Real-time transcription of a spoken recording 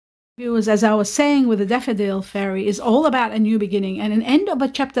As I was saying with the daffodil fairy, is all about a new beginning and an end of a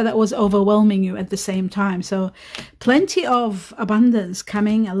chapter that was overwhelming you at the same time. So plenty of abundance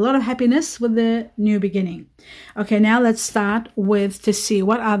coming, a lot of happiness with the new beginning. Okay, now let's start with to see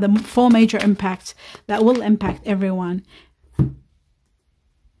what are the 4 major impacts that will impact everyone.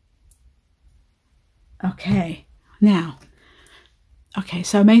 Okay, now. Okay,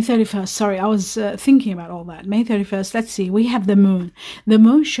 so May 31st, sorry, I was thinking about all that. May 31st, let's see, we have the moon. The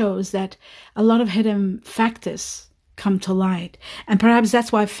moon shows that a lot of hidden factors come to light. And perhaps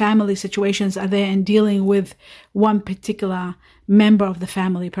that's why family situations are there and dealing with one particular member of the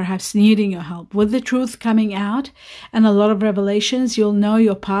family, perhaps needing your help. With the truth coming out and a lot of revelations, you'll know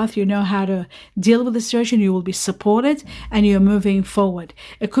your path, you know how to deal with the situation, you will be supported, and you're moving forward.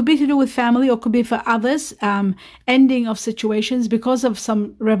 It could be to do with family or could be for others, ending of situations because of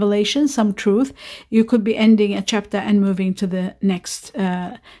some revelation, some truth. You could be ending a chapter and moving to the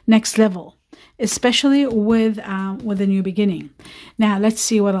next level, especially with a new beginning. Now, let's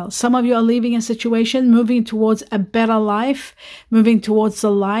see what else. Some of you are leaving a situation, moving towards a better life, moving towards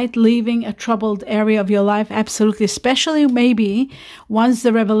the light, leaving a troubled area of your life, absolutely, especially maybe once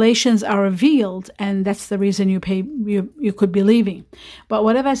the revelations are revealed, and that's the reason you could be leaving. But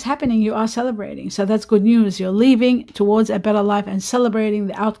whatever is happening, you are celebrating. So that's good news. You're leaving towards a better life and celebrating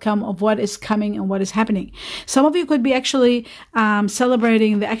the outcome of what is coming and what is happening. Some of you could be actually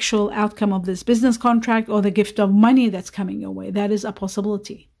celebrating the actual outcome of this business contract or the gift of money that's coming your way. That is a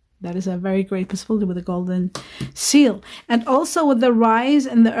possibility. That is a very great possibility with the golden seal. And also with the rise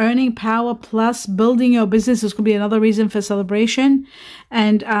and the earning power plus building your business, this could be another reason for celebration.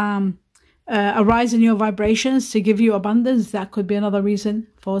 And a rise in your vibrations to give you abundance, that could be another reason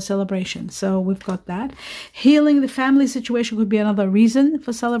for celebration. So we've got that. Healing the family situation could be another reason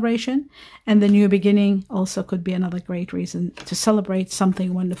for celebration. And the new beginning also could be another great reason to celebrate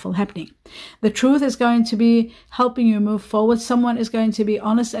something wonderful happening. The truth is going to be helping you move forward. Someone is going to be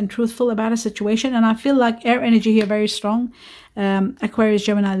honest and truthful about a situation. And I feel like air energy here very strong. Aquarius,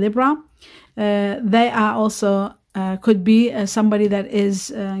 Gemini, Libra. They are also could be somebody that is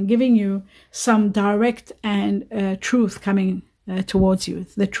giving you some direct and truth coming towards you.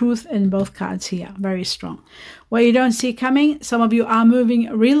 The truth in both cards here, very strong. What you don't see coming, some of you are moving,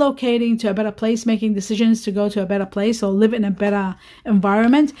 relocating to a better place, making decisions to go to a better place or live in a better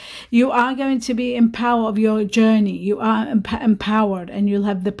environment. You are going to be in power of your journey. You are empowered, and you'll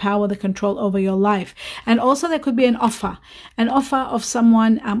have the power, the control over your life. And also there could be an offer of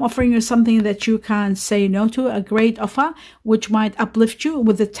someone offering you something that you can't say no to, a great offer, which might uplift you.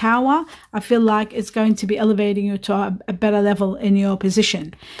 With the tower, I feel like it's going to be elevating you to a better level in your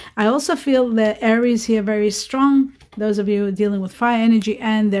position. I also feel the Aries here very strong. Those of you dealing with fire energy,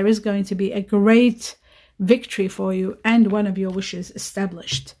 and there is going to be a great victory for you and one of your wishes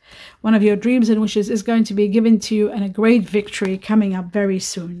established. One of your dreams and wishes is going to be given to you, and a great victory coming up very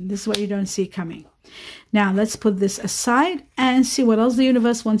soon. This is what you don't see coming. Now let's put this aside and see what else the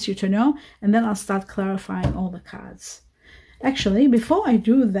universe wants you to know, and then I'll start clarifying all the cards. Actually, before I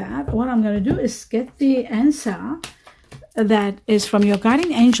do that, what I'm going to do is get the answer that is from your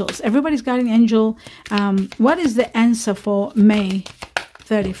guardian angels. Everybody's guardian angel. What is the answer for May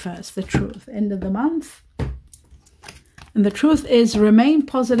 31st? The truth, end of the month. And the truth is, remain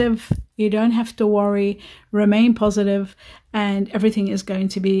positive. You don't have to worry. Remain positive, and everything is going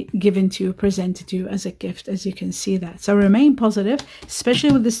to be given to you, presented to you as a gift, as you can see that. So remain positive,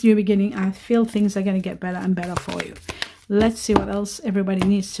 especially with this new beginning. I feel things are going to get better and better for you. Let's see what else everybody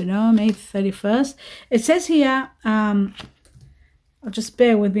needs to know. May 31st. It says here, just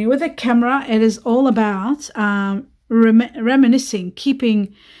bear with me. With a camera, it is all about reminiscing,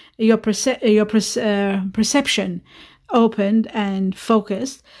 keeping your perception opened and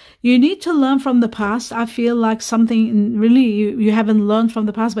focused. You need to learn from the past. I feel like something really you haven't learned from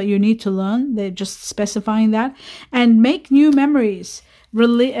the past, but you need to learn. They're just specifying that. And make new memories.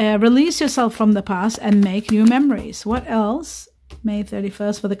 Release yourself from the past and make new memories. What else? May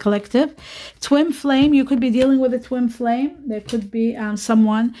 31st for the collective. Twin flame. You could be dealing with a twin flame. There could be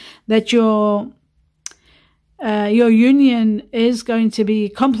someone that your union is going to be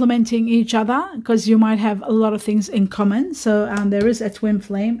complementing each other, because you might have a lot of things in common. So there is a twin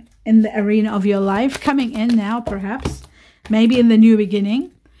flame in the arena of your life coming in now, perhaps, maybe in the new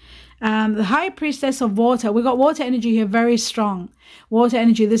beginning. The high priestess of water. We got water energy here very strong. Water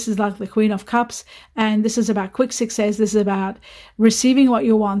energy, this is like the Queen of Cups, and this is about quick success. This is about receiving what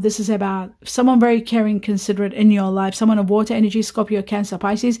you want. This is about someone very caring, considerate in your life. Someone of water energy, Scorpio, Cancer,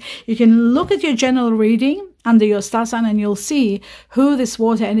 Pisces. You can look at your general reading under your star sign and you'll see who this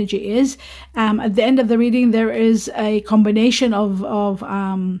water energy is. At the end of the reading, there is a combination of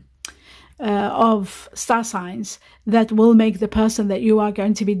of star signs that will make the person that you are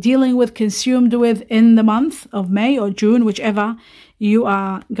going to be dealing with, consumed with in the month of May or June, whichever you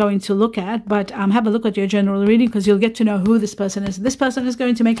are going to look at. But have a look at your general reading, because you'll get to know who this person is. This person is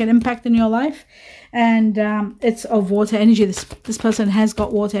going to make an impact in your life, and it's of water energy. This person has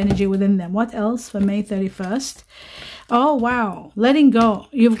got water energy within them. What else for May 31st? Oh, wow. Letting go.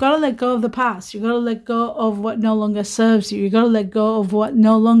 You've got to let go of the past. You've got to let go of what no longer serves you. You've got to let go of what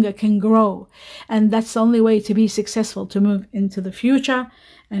no longer can grow. And that's the only way to be successful, to move into the future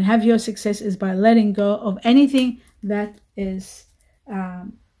and have your success, is by letting go of anything that is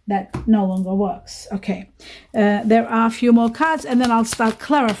that no longer works. Okay. There are a few more cards, and then I'll start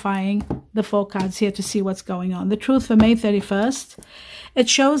clarifying the 4 cards here to see what's going on. The truth for May 31st. It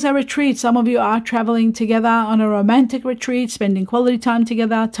shows a retreat. Some of you are traveling together on a romantic retreat, spending quality time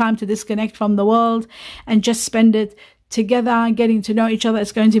together, time to disconnect from the world and just spend it together, getting to know each other.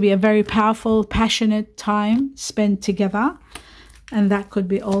 It's going to be a very powerful, passionate time spent together. And that could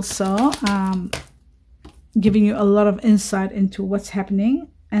be also giving you a lot of insight into what's happening,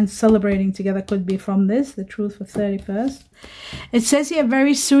 and celebrating together could be from this, the truth for 31st. It says here,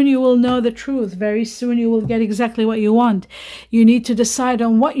 very soon you will know the truth. Very soon you will get exactly what you want. You need to decide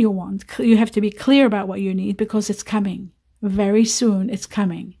on what you want. You have to be clear about what you need, because it's coming. Very soon it's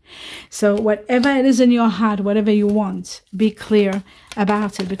coming. So whatever it is in your heart, whatever you want, be clear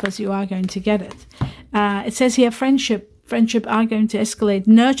about it, because you are going to get it. It says here, friendship are going to escalate.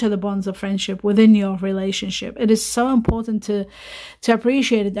 Nurture the bonds of friendship within your relationship. It is so important to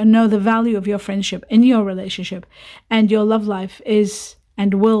appreciate it and know the value of your friendship in your relationship, and your love life is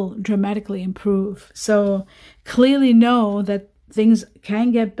and will dramatically improve. So clearly know that things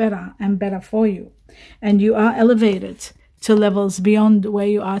can get better and better for you, and you are elevated to levels beyond where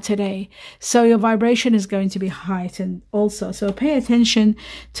you are today. So your vibration is going to be heightened also. So pay attention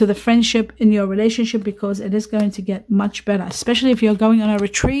to the friendship in your relationship, because it is going to get much better, especially if you're going on a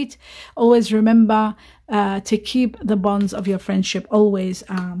retreat. Always remember to keep the bonds of your friendship always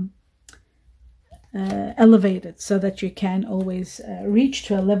elevated, so that you can always reach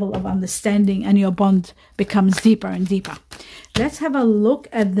to a level of understanding, and your bond becomes deeper and deeper. Let's have a look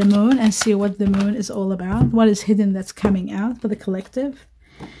at the moon and see what the moon is all about. What is hidden that's coming out for the collective?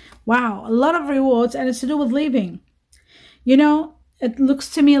 Wow, a lot of rewards, and it's to do with leaving. You know, it looks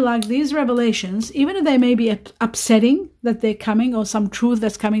to me like these revelations, even if they may be upsetting that they're coming, or some truth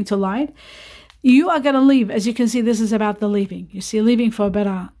that's coming to light, you are going to leave. As you can see, this is about the leaving. You see, leaving for a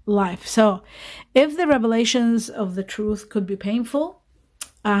better life. So if the revelations of the truth could be painful,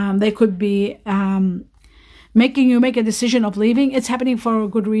 they could be making you make a decision of leaving, it's happening for a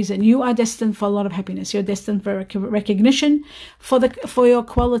good reason. You are destined for a lot of happiness. You're destined for recognition for your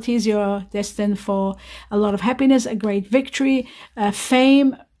qualities. You're destined for a lot of happiness, a great victory,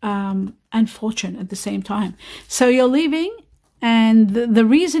 fame, and fortune at the same time. So you're leaving. And the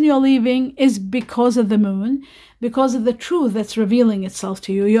reason you're leaving is because of the moon, because of the truth that's revealing itself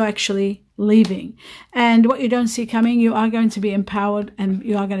to you. You're actually leaving. And what you don't see coming, you are going to be empowered, and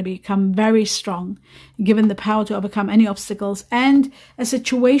you are going to become very strong, given the power to overcome any obstacles. And a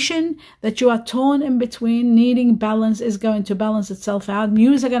situation that you are torn in between, needing balance, is going to balance itself out.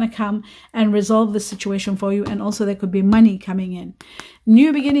 News are going to come and resolve the situation for you. And also there could be money coming in.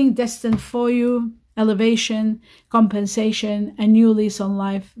 New beginning destined for you. Elevation, compensation, a new lease on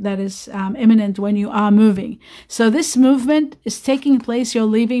life that is imminent when you are moving. So this movement is taking place. You're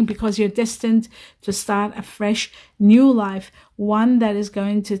leaving because you're destined to start a fresh new life, one that is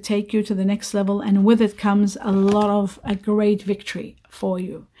going to take you to the next level, and with it comes a great victory for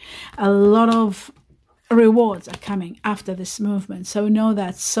you. A lot of rewards are coming after this movement. So know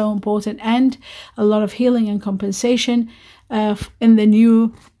that's so important, and a lot of healing and compensation in the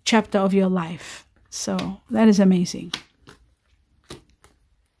new chapter of your life. So that is amazing.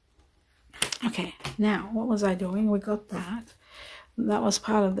 Okay, now what was I doing? We got that. That was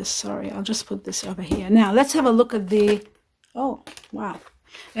part of this. Sorry, I'll just put this over here. Now let's have a look at the, oh, wow.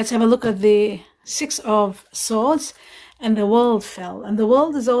 Let's have a look at the 6 of Swords, and the World fell. And the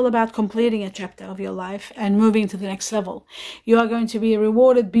World is all about completing a chapter of your life and moving to the next level. You are going to be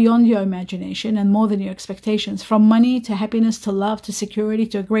rewarded beyond your imagination and more than your expectations. From money to happiness to love to security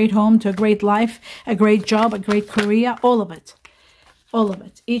to a great home to a great life, a great job, a great career, all of it. All of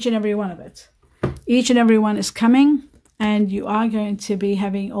it. Each and every one of it. Each and every one is coming. And you are going to be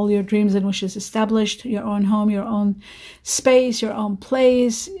having all your dreams and wishes established, your own home, your own space, your own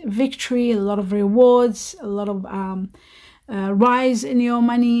place, victory, a lot of rewards, a lot of rise in your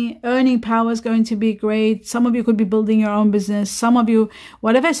money. Earning power is going to be great. Some of you could be building your own business. Some of you,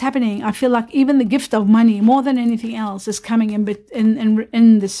 whatever is happening, I feel like even the gift of money, more than anything else, is coming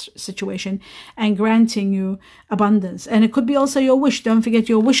in this situation and granting you abundance. And it could be also your wish. Don't forget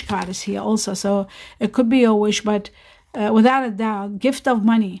your wish card is here also. So it could be your wish, but without a doubt, gift of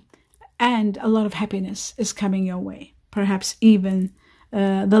money and a lot of happiness is coming your way. Perhaps even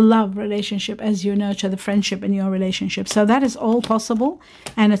the love relationship as you nurture the friendship in your relationship. So that is all possible,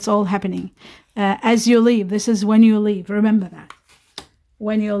 and it's all happening as you leave. This is when you leave. Remember that.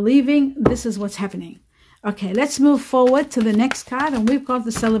 When you're leaving, this is what's happening. Okay, let's move forward to the next card, and we've got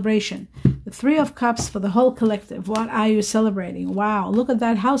the celebration. The Three of Cups for the whole collective. What are you celebrating? Wow, look at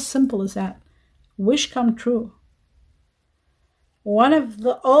that. How simple is that? Wish come true. One of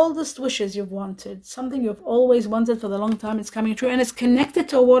the oldest wishes you've wanted, something you've always wanted for the long time, it's coming true, and it's connected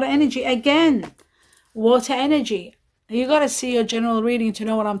to water energy again. Water energy. You got to see your general reading to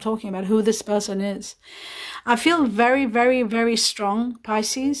know what I'm talking about, who this person is. I feel very, very, very strong,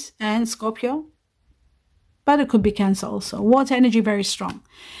 Pisces and Scorpio, but it could be Cancer also. Water energy, very strong.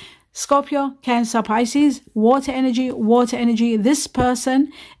 Scorpio, Cancer, Pisces, water energy, water energy. This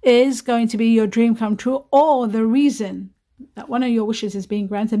person is going to be your dream come true, or the reason that one of your wishes is being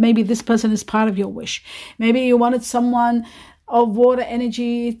granted. Maybe this person is part of your wish. Maybe you wanted someone of water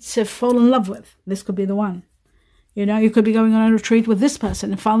energy to fall in love with. This could be the one. You know, you could be going on a retreat with this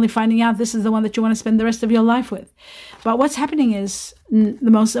person and finally finding out this is the one that you want to spend the rest of your life with. But what's happening is, the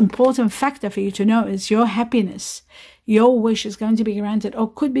most important factor for you to know is your happiness. Your wish is going to be granted,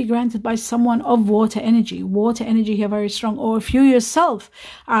 or could be granted by someone of water energy. Water energy here very strong. Or if you yourself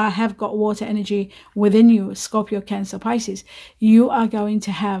have got water energy within you, Scorpio, Cancer, Pisces, you are going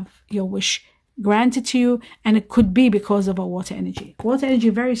to have your wish granted to you, and it could be because of a water energy. Water energy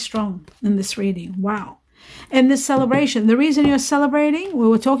very strong in this reading. Wow. In this celebration, the reason you're celebrating, we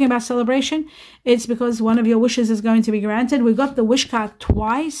were talking about celebration, it's because one of your wishes is going to be granted. We got the wish card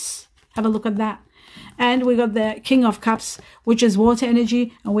twice. Have a look at that. And we got the King of Cups, which is water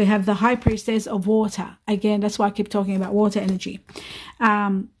energy. And we have the High Priestess of water. Again, that's why I keep talking about water energy.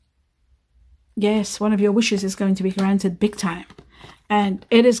 Yes, one of your wishes is going to be granted big time. And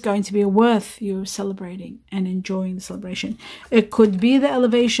it is going to be worth you celebrating and enjoying the celebration. It could be the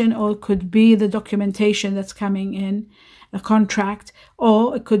elevation, or it could be the documentation that's coming in, a contract,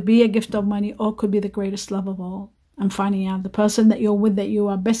 or it could be a gift of money, or it could be the greatest love of all. And finding out the person that you're with, that you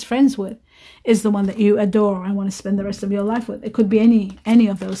are best friends with, is the one that you adore and want to spend the rest of your life with. It could be any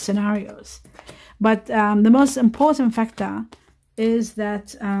of those scenarios. But the most important factor is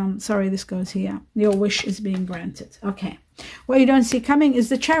that, sorry, this goes here. Your wish is being granted. Okay. What you don't see coming is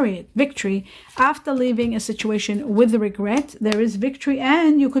the Chariot, victory. After leaving a situation with regret, there is victory,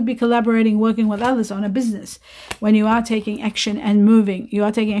 and you could be collaborating, working with others on a business. When you are taking action and moving, you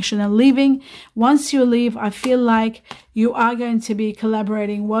are taking action and leaving. Once you leave, I feel like you are going to be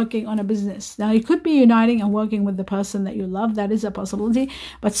collaborating, working on a business. Now, you could be uniting and working with the person that you love. That is a possibility.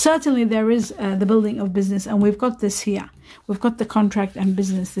 But certainly there is the building of business, and we've got this here. We've got the contract and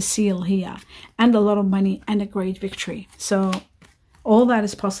business, the seal here, and a lot of money and a great victory. So all that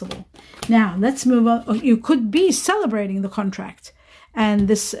is possible. Now, let's move on. You could be celebrating the contract and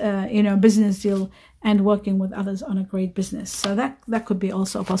this, business deal, and working with others on a great business. So that could be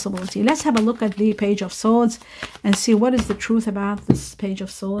also a possibility. Let's have a look at the Page of Swords and see what is the truth about this Page of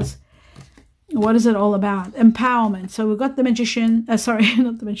Swords. What is it all about? Empowerment. So we've got the Magician, not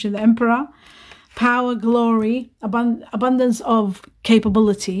the Magician, the Emperor. Power, glory, abundance of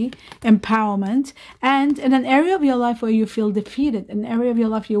capability, empowerment, and in an area of your life where you feel defeated, an area of your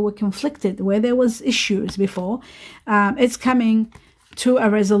life you were conflicted, where there was issues before, it's coming to a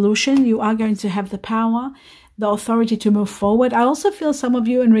resolution. You are going to have the power, the authority to move forward. I also feel some of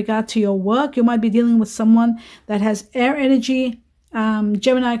you, in regard to your work, you might be dealing with someone that has air energy,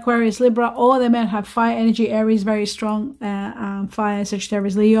 Gemini, Aquarius, Libra, or they might have fire energy, Aries, very strong, fire,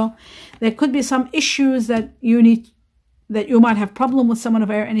 Sagittarius, Leo. There could be some issues that you might have problem with someone of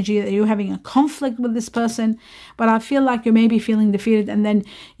air energy, that you're having a conflict with this person, but I feel like you may be feeling defeated, and then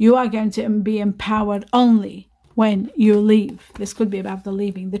you are going to be empowered only when you leave. This could be about the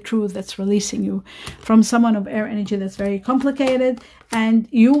leaving, the truth that's releasing you from someone of air energy that's very complicated, and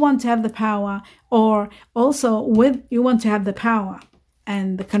you want to have the power, or also you want to have the power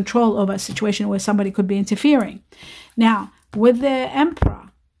and the control over a situation where somebody could be interfering. Now, with the Emperor,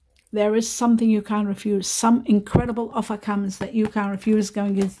 there is something you can't refuse. Some incredible offer comes that you can't refuse,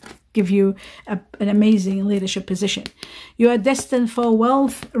 going to give you an amazing leadership position. You are destined for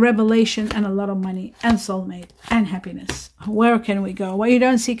wealth, revelation, and a lot of money, and soulmate, and happiness. Where can we go? What you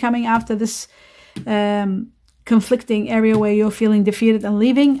don't see coming after this conflicting area where you're feeling defeated and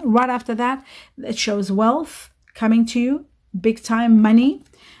leaving. Right after that, it shows wealth coming to you, big time money.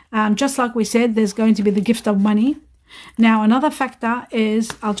 Just like we said, there's going to be the gift of money. Now, another factor is,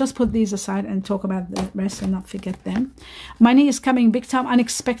 I'll just put these aside and talk about the rest and not forget them. Money is coming big time.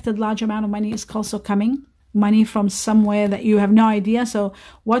 Unexpected large amount of money is also coming. Money from somewhere that you have no idea. So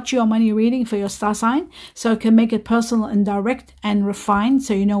watch your money reading for your star sign, so it can make it personal and direct and refined,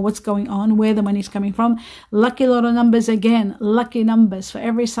 so you know what's going on, where the money is coming from. Lucky lotto numbers, again, lucky numbers for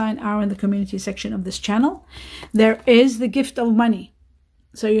every sign are in the community section of this channel. There is the gift of money.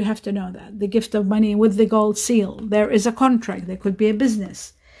 So you have to know that. The gift of money with the gold seal. There is a contract. There could be a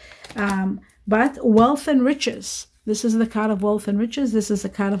business. But wealth and riches. This is the card of wealth and riches. This is the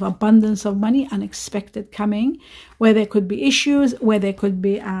card of abundance of money, unexpected coming, where there could be issues, where there could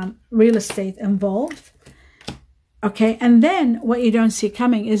be real estate involved. Okay, and then what you don't see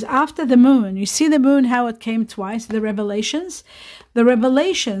coming is after the moon. You see the moon, how it came twice, the revelations. The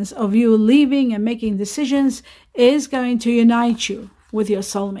revelations of you leaving and making decisions is going to unite you with your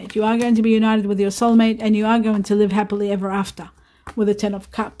soulmate. You are going to be united with your soulmate, and you are going to live happily ever after with the 10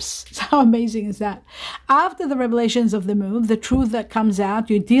 of cups. So how amazing is that? After the revelations of the moon, the truth that comes out,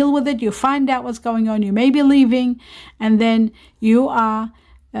 you deal with it, you find out what's going on, you may be leaving, and then you are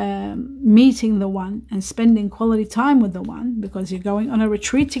meeting the one and spending quality time with the one, because you're going on a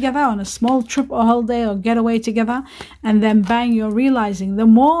retreat together, on a small trip or holiday or getaway together, and then bang, you're realizing. The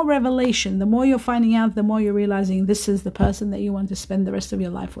more revelation, the more you're finding out, the more you're realizing this is the person that you want to spend the rest of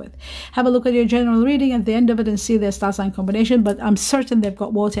your life with. Have a look at your general reading at the end of it and see their star sign combination, but I'm certain they've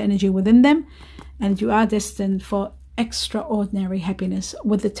got water energy within them, and you are destined for extraordinary happiness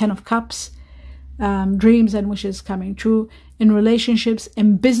with the 10 of cups. Dreams and wishes coming true in relationships,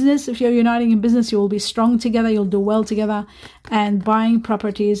 in business. If you're uniting in business, you will be strong together, you'll do well together, and buying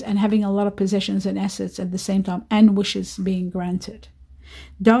properties and having a lot of possessions and assets at the same time, and wishes being granted.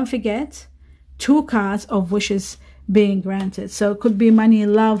 Don't forget 2 cards of wishes being granted. So it could be money,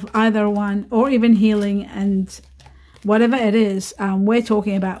 love, either one, or even healing, and whatever it is, we're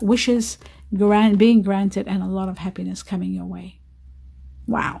talking about wishes being granted and a lot of happiness coming your way.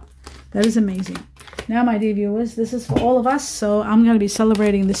 Wow. That is amazing. Now, my dear viewers, this is for all of us. So I'm going to be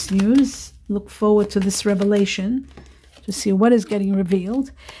celebrating this news. Look forward to this revelation to see what is getting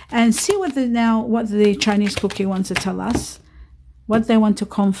revealed, and see what the Chinese cookie wants to tell us, what they want to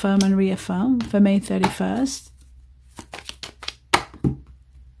confirm and reaffirm for May 31st.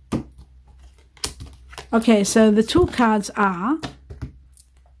 Okay, so the 2 cards are,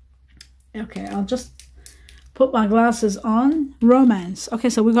 okay, I'll just put my glasses on. Romance. Okay,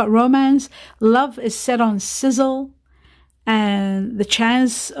 so we got romance. Love is set on sizzle, and the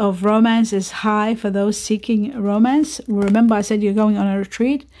chance of romance is high for those seeking romance. Remember, I said you're going on a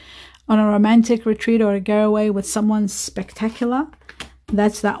retreat, on a romantic retreat or a getaway with someone spectacular.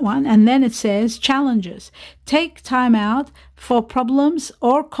 That's that one. And then it says challenges. Take time out for problems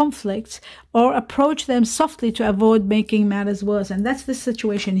or conflicts, or approach them softly to avoid making matters worse. And that's the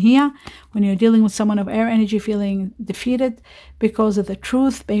situation here when you're dealing with someone of air energy, feeling defeated because of the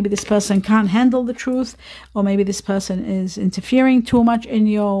truth. Maybe this person can't handle the truth, or maybe this person is interfering too much in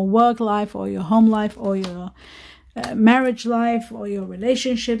your work life or your home life or your marriage life or your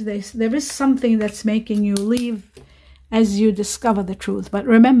relationships. There is something that's making you leave as you discover the truth. But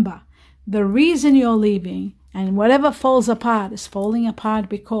remember, the reason you're leaving and whatever falls apart is falling apart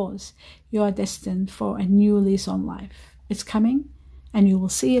because you are destined for a new lease on life. It's coming, and you will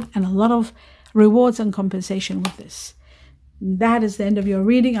see it, and a lot of rewards and compensation with this. That is the end of your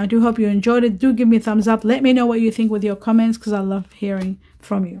reading. I do hope you enjoyed it. Do give me a thumbs up. Let me know what you think with your comments, because I love hearing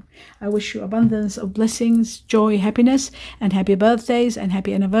from you. I wish you abundance of blessings, joy, happiness, and happy birthdays and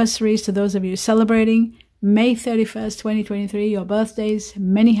happy anniversaries to those of you celebrating May 31st, 2023, your birthdays.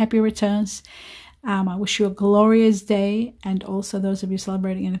 Many happy returns. I wish you a glorious day, and also those of you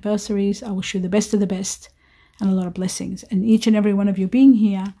celebrating anniversaries, I wish you the best of the best and a lot of blessings. And each and every one of you being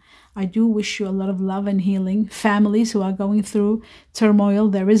here, I do wish you a lot of love and healing. Families who are going through turmoil,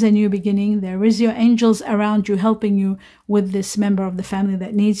 there is a new beginning. There is your angels around you helping you with this member of the family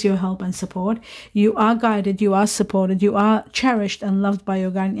that needs your help and support. You are guided, you are supported, you are cherished and loved by your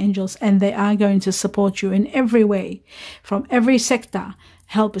guardian angels, and they are going to support you in every way, from every sector.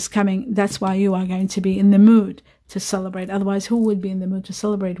 Help is coming. That's why you are going to be in the mood to celebrate. Otherwise, who would be in the mood to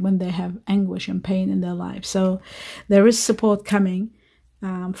celebrate when they have anguish and pain in their life? So there is support coming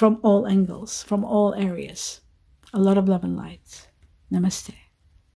from all angles, from all areas. A lot of love and light. Namaste.